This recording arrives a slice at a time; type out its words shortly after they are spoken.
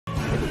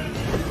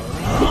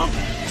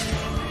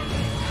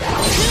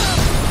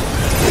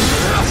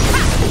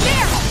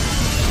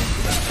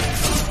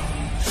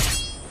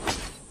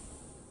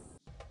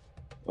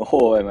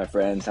Ahoy, my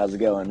friends. How's it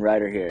going?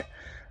 Ryder here.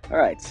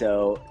 Alright,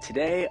 so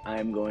today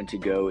I'm going to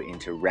go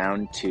into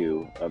round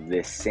 2 of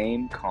this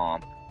same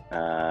comp,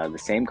 the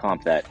same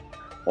comp that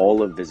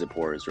all of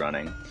Visipoor is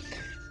running.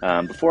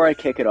 Before I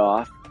kick it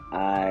off,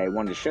 I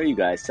wanted to show you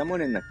guys,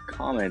 someone in the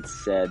comments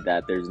said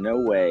that there's no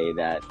way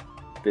that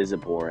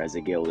Visipoor as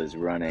a guild is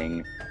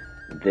running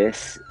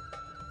this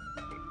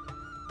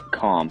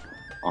comp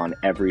on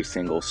every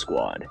single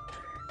squad.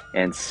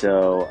 And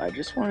so I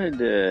just wanted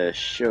to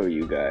show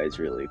you guys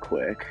really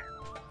quick,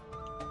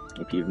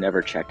 if you've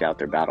never checked out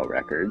their battle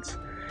records.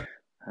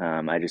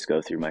 I just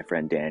go through my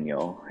friend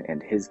Daniel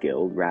and his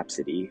guild,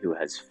 Rhapsody, who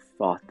has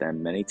fought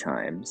them many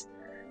times.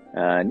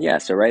 And yeah,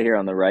 so right here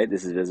on the right,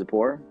 this is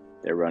Visipoor.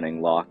 They're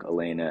running Locke,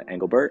 Elena,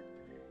 Engelbert.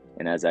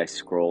 And as I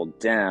scroll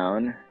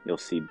down, you'll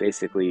see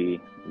basically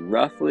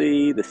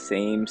roughly the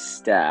same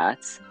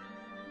stats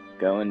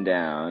going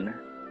down.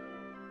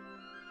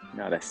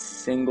 Not a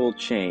single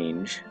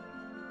change.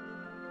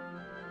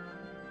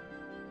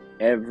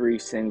 Every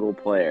single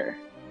player.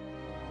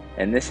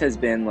 And this has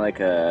been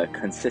like a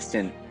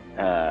consistent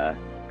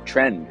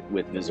trend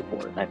with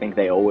Visipoor. I think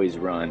they always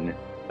run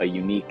a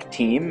unique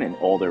team and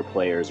all their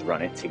players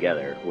run it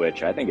together,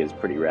 which I think is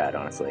pretty rad,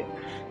 honestly.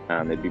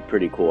 It'd be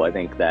pretty cool. I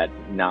think that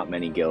not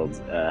many guilds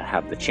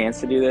have the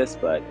chance to do this,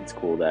 but it's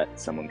cool that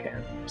someone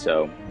can.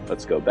 So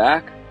let's go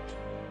back.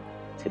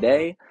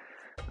 Today,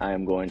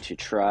 I'm going to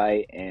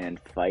try and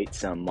fight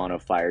some mono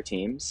fire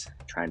teams,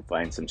 try and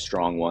find some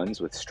strong ones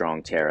with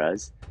strong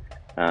Terras.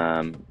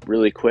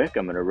 Really quick,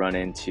 I'm going to run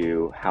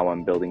into how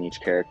I'm building each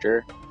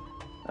character.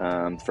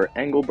 For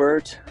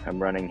Engelbert,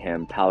 I'm running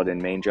him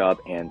Paladin main job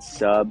and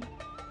sub.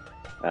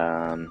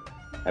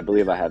 I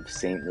believe I have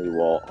Saintly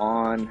Wall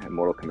on,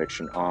 Immortal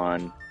Conviction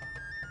on,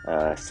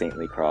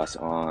 Saintly Cross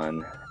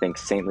on. I think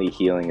Saintly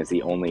Healing is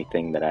the only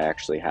thing that I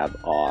actually have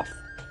off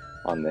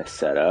on this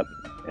setup.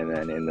 And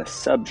then in the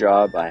sub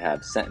job, I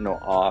have Sentinel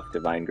off,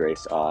 Divine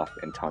Grace off,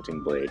 and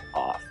Taunting Blade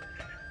off.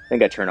 I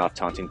think I turn off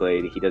Taunting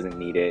Blade. He doesn't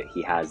need it.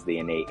 He has the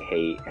innate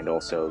hate, and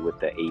also with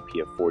the AP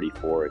of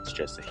 44, it's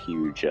just a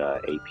huge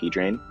AP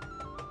drain.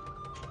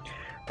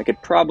 I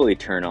could probably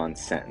turn on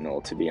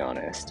Sentinel, to be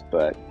honest,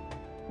 but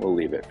we'll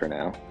leave it for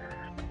now.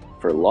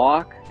 For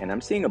Locke, and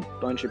I'm seeing a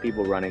bunch of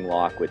people running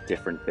Locke with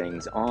different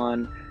things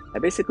on, I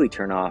basically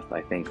turn off,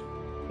 I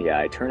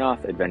turn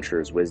off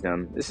Adventurer's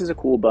Wisdom. This is a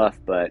cool buff,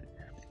 but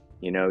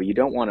you know, you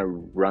don't want to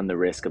run the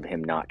risk of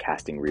him not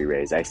casting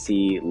re-raise. I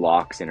see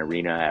Locks in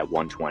Arena at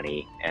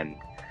 120, and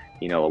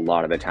you know, a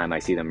lot of the time I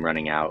see them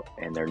running out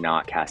and they're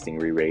not casting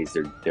re-raise.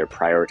 They're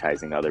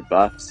prioritizing other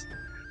buffs,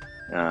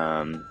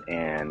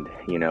 and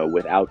you know,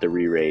 without the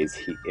re-raise,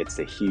 it's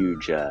a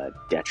huge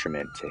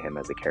detriment to him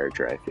as a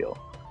character, I feel.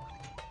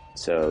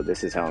 So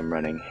this is how I'm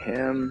running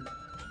him.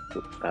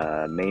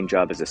 Main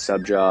job is a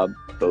sub job,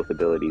 both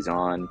abilities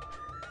on,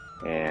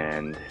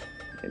 and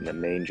in the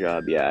main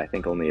job, yeah, I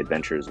think only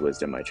Adventurer's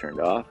Wisdom I turned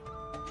off.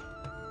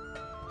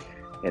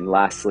 And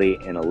lastly,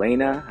 in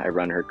Elena, I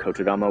run her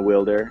Kotodama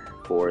Wielder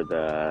for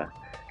the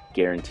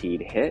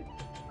guaranteed hit,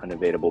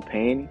 Unevadable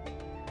Pain,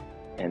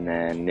 and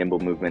then Nimble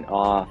Movement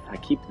off. I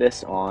keep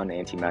this on,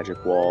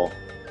 Anti-Magic Wall,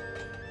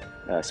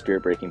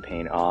 Spirit Breaking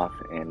Pain off,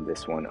 and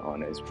this one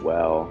on as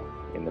well.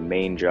 In the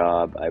main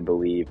job, I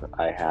believe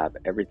I have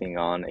everything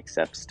on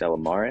except Stella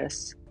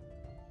Maris.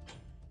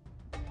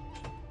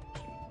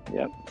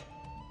 Yep.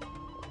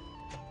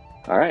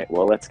 Alright,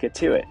 well, let's get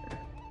to it.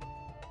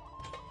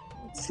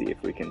 Let's see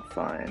if we can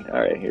find...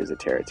 Alright, here's a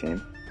Terra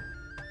team.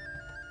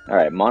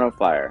 Alright, Mono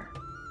Fire.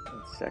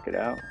 Let's check it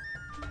out.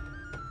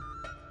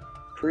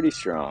 Pretty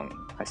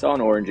strong. I saw in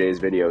Orange's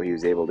video he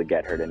was able to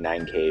get her to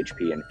 9k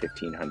HP and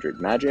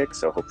 1500 magic,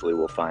 so hopefully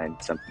we'll find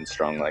something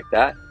strong like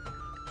that.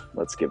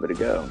 Let's give it a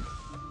go.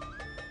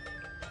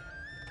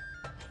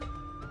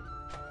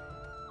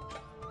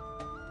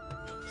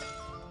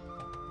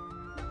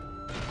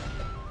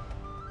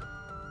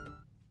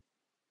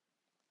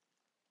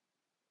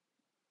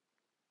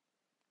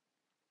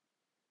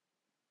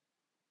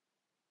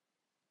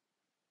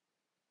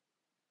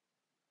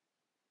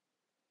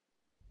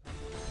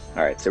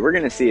 Alright, so we're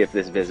going to see if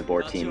this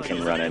Visipoor team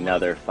can run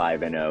another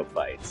 5-0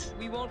 fight.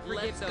 We won't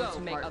forgive those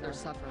who make others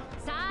suffer.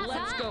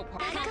 Let's go,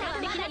 partner.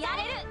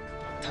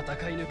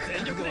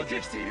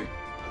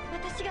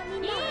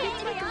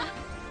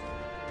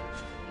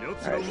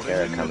 Alright,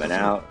 Terra coming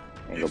out.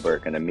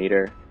 Engelbert gonna meet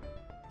her.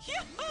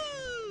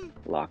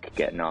 Locke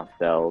getting off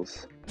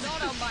bells.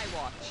 Not on my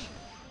watch.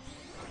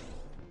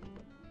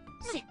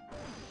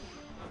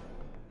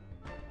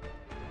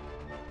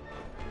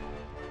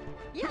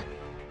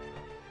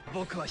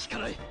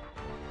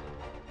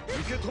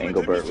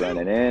 Engelbert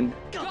running in.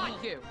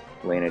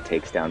 Elena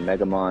takes down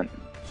Megamont.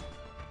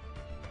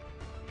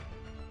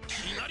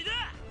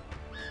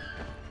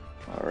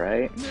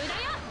 Alright.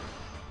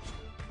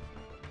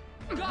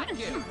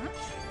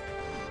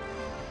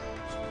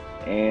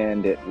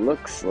 And it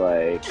looks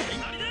like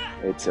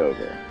it's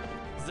over.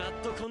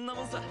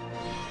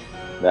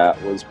 That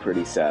was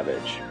pretty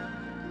savage.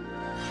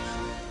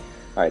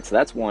 Alright, so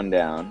that's one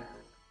down.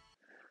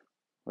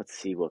 let's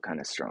see what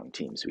kind of strong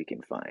teams we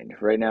can find.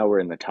 Right now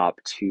we're in the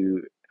top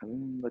two,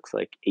 looks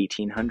like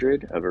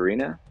 1800 of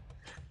arena.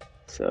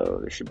 So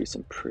there should be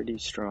some pretty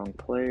strong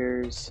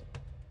players.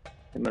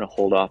 I'm going to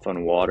hold off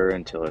on water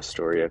until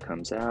Astoria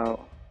comes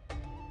out.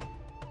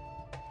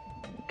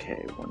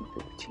 Okay,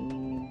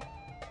 115.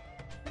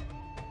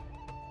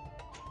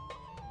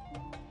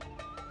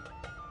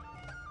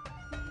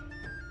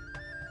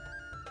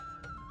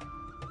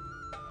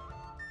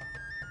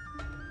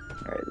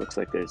 Alright, looks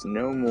like there's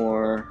no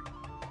more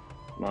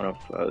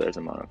oh, there's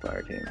a mono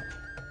fire team.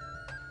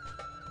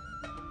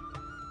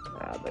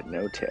 But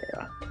no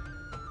Terra.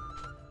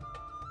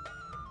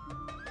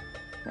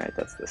 Alright,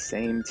 that's the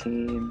same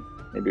team.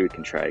 Maybe we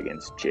can try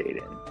against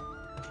Jaden.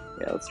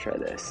 Yeah, let's try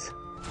this.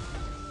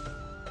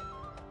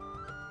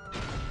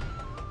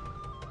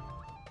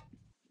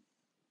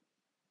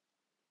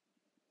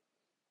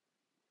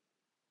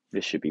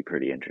 This should be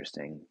pretty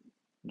interesting.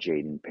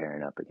 Jaden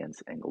pairing up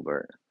against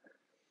Engelbert.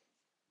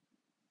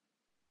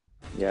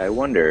 Yeah, I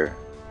wonder,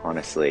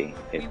 honestly,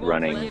 if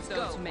running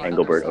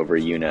Engelbert over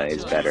Yuna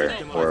is better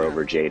or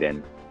over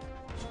Jaden.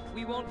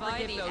 We won't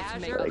forgive those who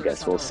make But I others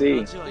guess we'll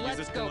suffer. see.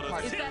 Let's go,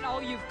 partner. Is that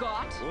all you've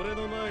got?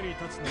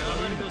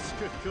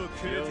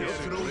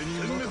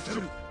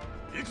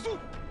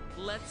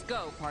 Let's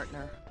go,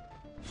 partner.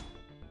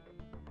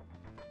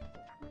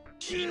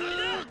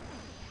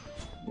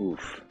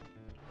 Oof.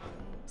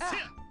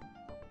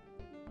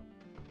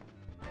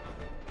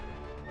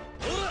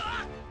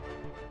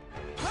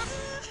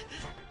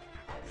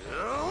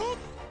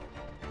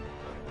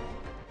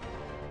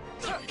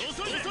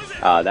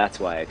 That's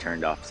why I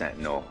turned off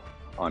Sentinel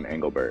on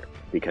Engelbert,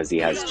 because he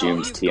has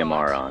June's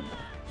TMR on.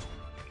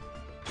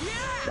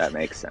 That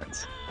makes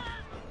sense.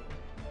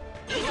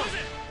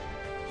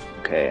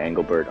 Okay,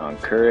 Engelbert on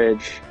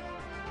Courage.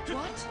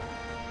 What?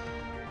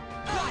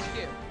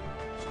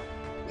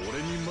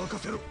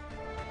 Got you.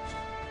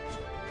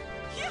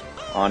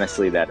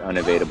 Honestly, that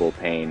unevadable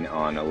pain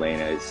on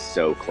Elena is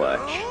so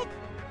clutch.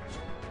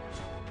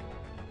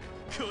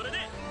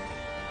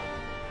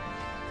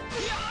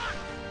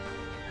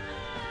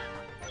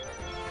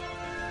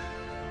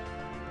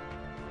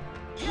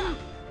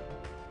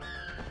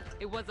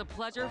 It was a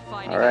pleasure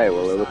finding Alright,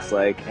 well it looks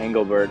like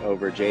Engelbert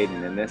over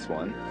Jaden in this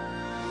one.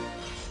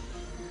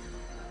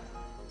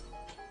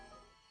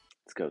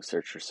 Let's go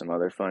search for some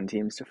other fun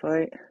teams to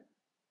fight.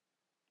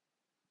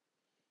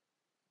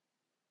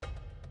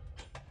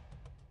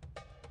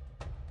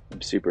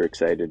 I'm super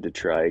excited to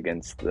try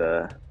against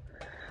the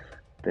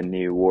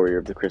new Warrior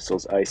of the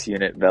Crystals Ice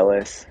unit,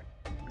 Velis.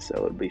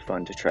 So it'd be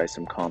fun to try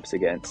some comps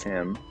against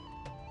him.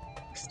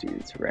 This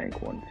dude's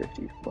rank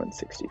 150,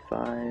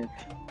 165.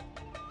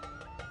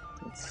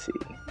 Let's see.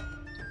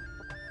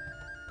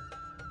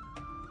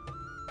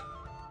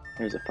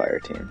 There's a fire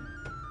team.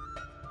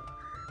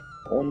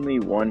 Only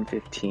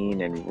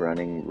 115 and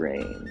running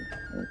Rain.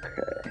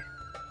 Okay.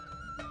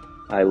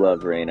 I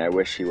love Rain. I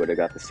wish he would have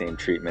got the same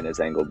treatment as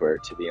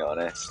Engelbert, to be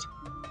honest.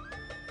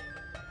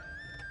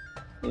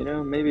 You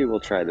know, maybe we'll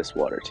try this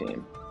water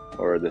team.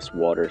 Or this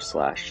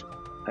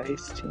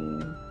water/ice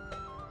team.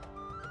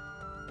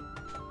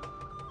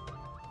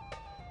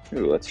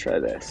 Ooh, let's try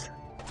this.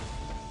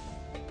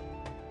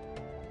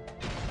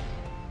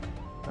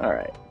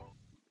 Alright.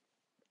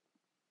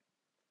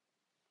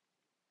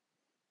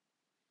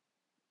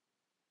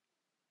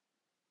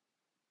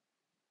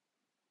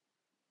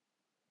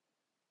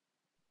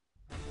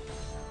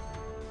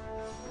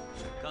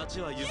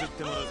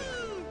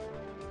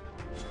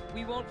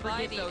 We won't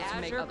forgive those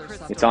who make others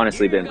suffer. It's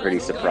honestly been pretty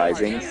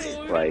surprising.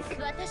 Like,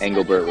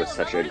 Engelbert was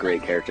such a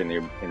great character in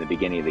the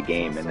beginning of the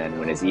game, and then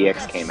when his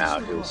EX came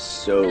out, it was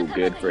so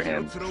good for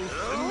him.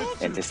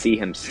 And to see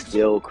him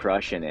still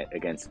crushing it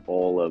against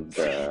all of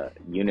the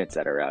units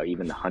that are out,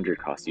 even the 100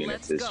 cost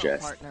units, is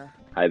just,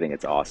 I think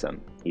it's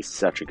awesome. He's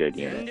such a good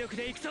unit.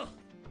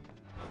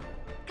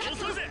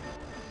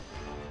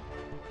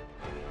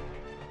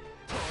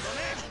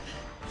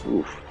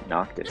 Oof,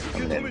 Noctis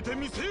coming in.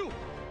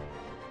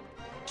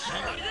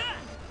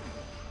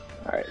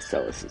 Alright,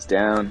 Celis is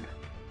down.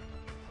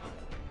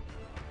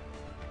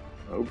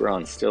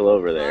 Oberon's still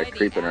over there,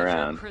 creeping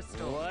around.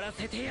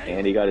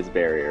 And he got his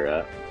barrier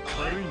up.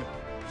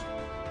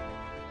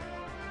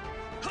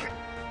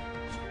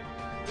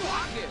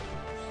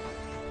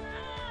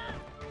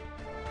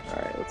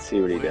 Alright, let's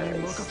see what he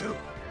does.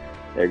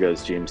 There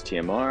goes J.M.S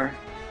TMR.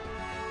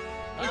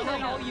 Is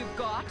that all you've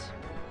got?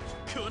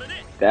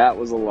 That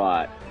was a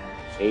lot.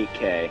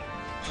 8k.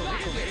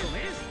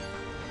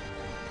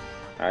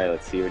 Alright,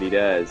 let's see what he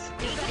does.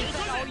 Is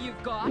that all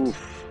you've got?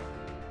 Oof.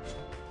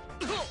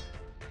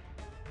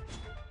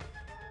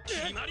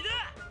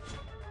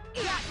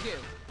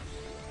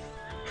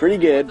 Pretty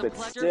good, but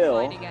still,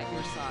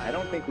 I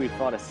don't think we've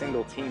fought a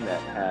single team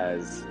that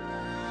has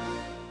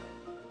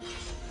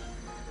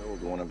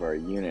killed one of our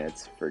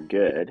units for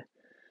good,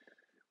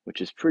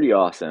 which is pretty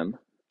awesome.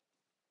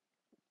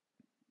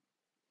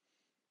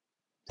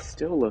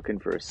 Still looking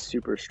for a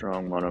super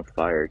strong mono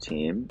fire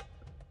team.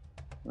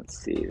 Let's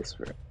see, this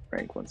for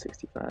rank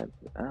 165.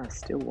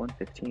 Still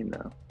 115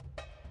 though.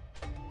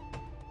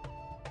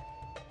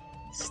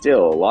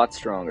 Still a lot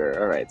stronger.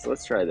 Alright, so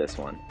let's try this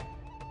one.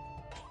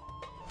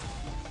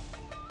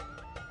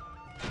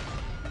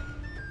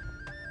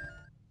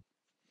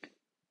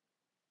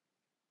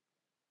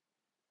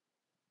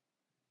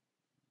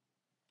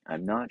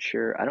 I'm not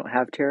sure. I don't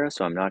have Terra,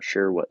 so I'm not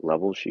sure what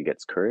level she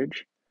gets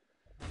courage.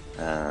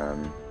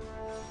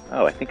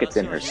 Oh, I think it's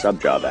in her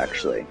sub job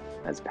actually,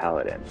 as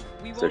Paladin.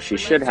 So she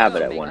should have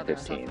it at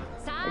 115.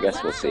 I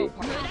guess we'll see.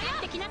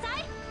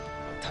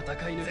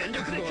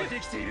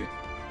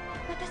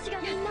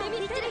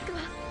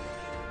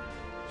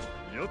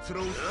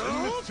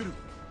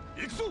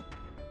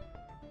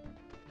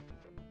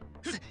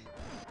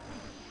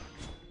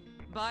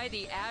 By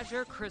the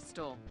Azure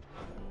Crystal.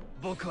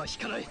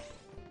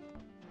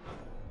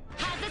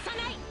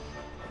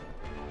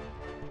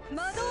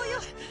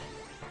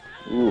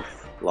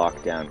 Oof,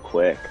 locked down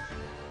quick.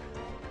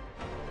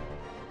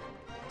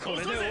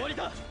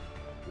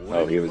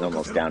 Oh, he was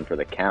almost down for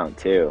the count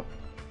too.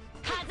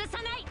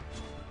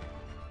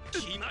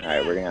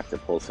 Alright, we're gonna have to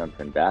pull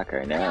something back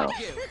right now.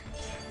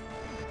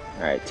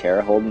 Alright,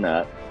 Terra holding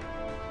up.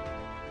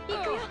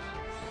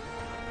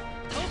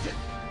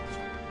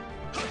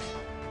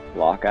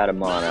 Locke out of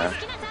mana.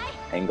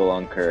 Engel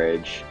on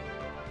courage.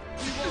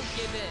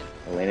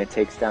 Elena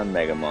takes down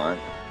Megamon.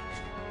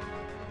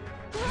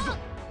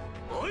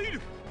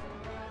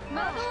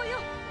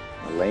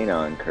 Elena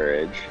on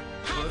courage.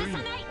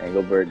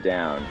 Engelbert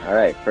down.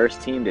 Alright,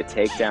 first team to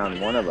take down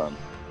one of them.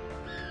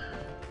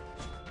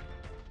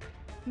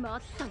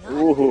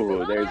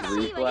 Ooh, there's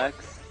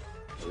reflex.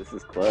 This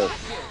is close.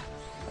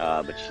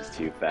 But she's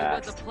too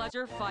fast. It was a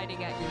pleasure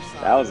fighting at your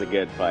side. That was a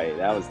good fight.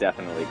 That was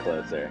definitely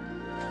closer.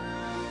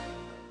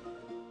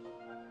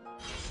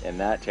 And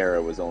that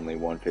Terra was only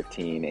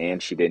 115,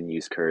 and she didn't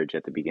use courage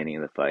at the beginning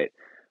of the fight.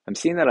 I'm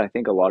seeing that I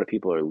think a lot of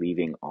people are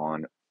leaving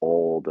on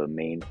all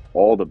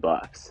the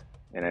buffs.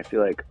 And I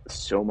feel like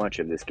so much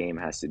of this game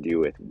has to do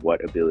with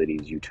what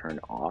abilities you turn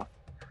off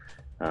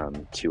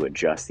to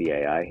adjust the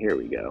AI. Here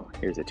we go.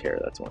 Here's a Terra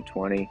that's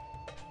 120.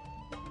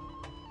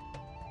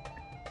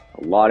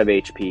 A lot of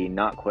HP,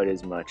 not quite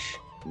as much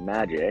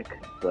magic,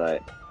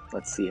 but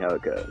let's see how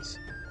it goes.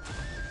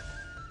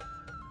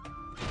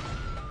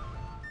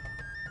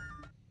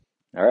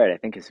 Alright, I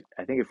think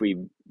if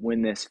we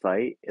win this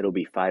fight, it'll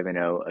be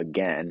 5-0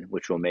 again,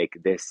 which will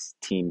make this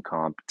team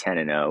comp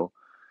 10-0,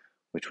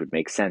 which would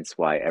make sense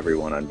why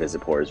everyone on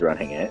Visipoor is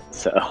running it,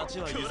 so...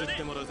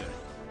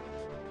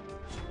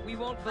 We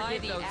won't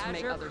forgive those who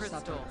make others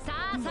suffer.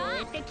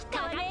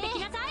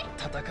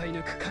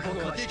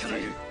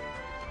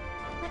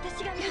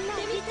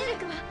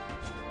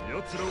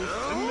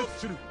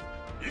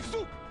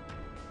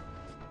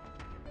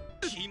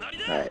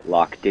 Alright,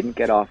 Locke didn't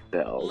get off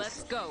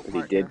bells, but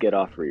he did get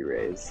off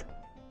re-raise.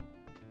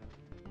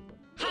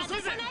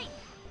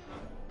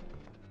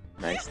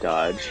 Nice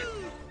dodge.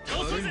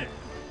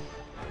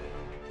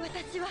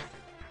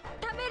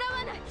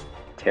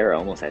 Terra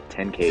almost had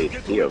 10k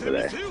HP over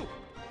there.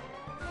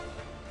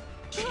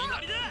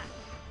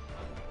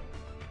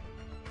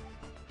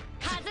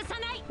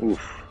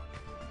 Oof.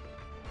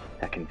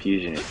 That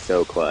confusion is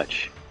so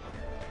clutch.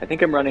 I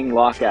think I'm running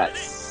Locke at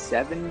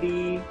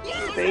 70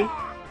 faith?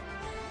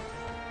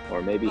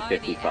 Or maybe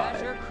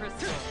 55.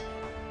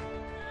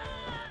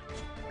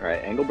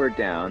 Alright, Engelbert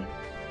down.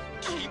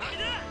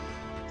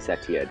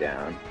 Setia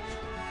down.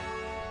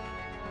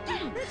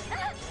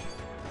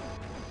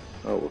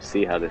 Oh, we'll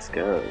see how this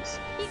goes.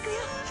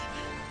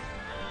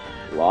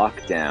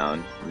 Locke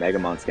down.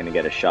 Megamon's gonna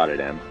get a shot at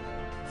him.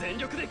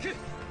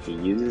 He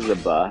uses a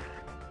buff.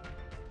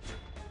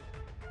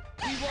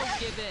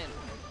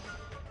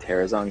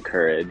 Terra's on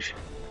courage.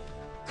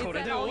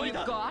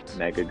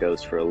 Mega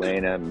goes for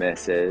Elena,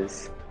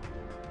 misses.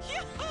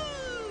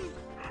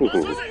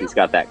 Ooh, he's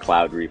got that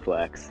cloud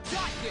reflex.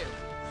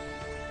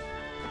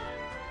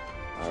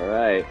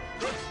 Alright.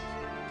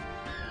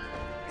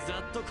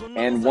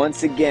 And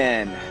once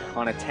again,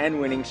 on a 10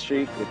 winning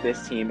streak with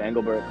this team,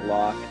 Engelbert,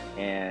 Locke,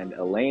 and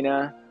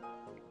Elena.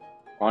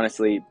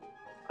 Honestly,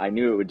 I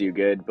knew it would do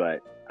good,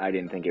 but I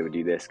didn't think it would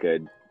do this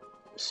good.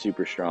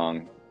 Super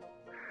strong.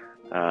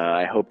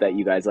 I hope that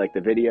you guys like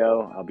the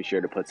video. I'll be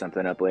sure to put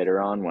something up later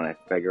on when I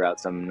figure out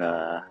some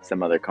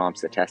other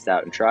comps to test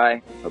out and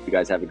try. Hope you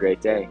guys have a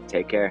great day.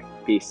 Take care.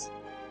 Peace.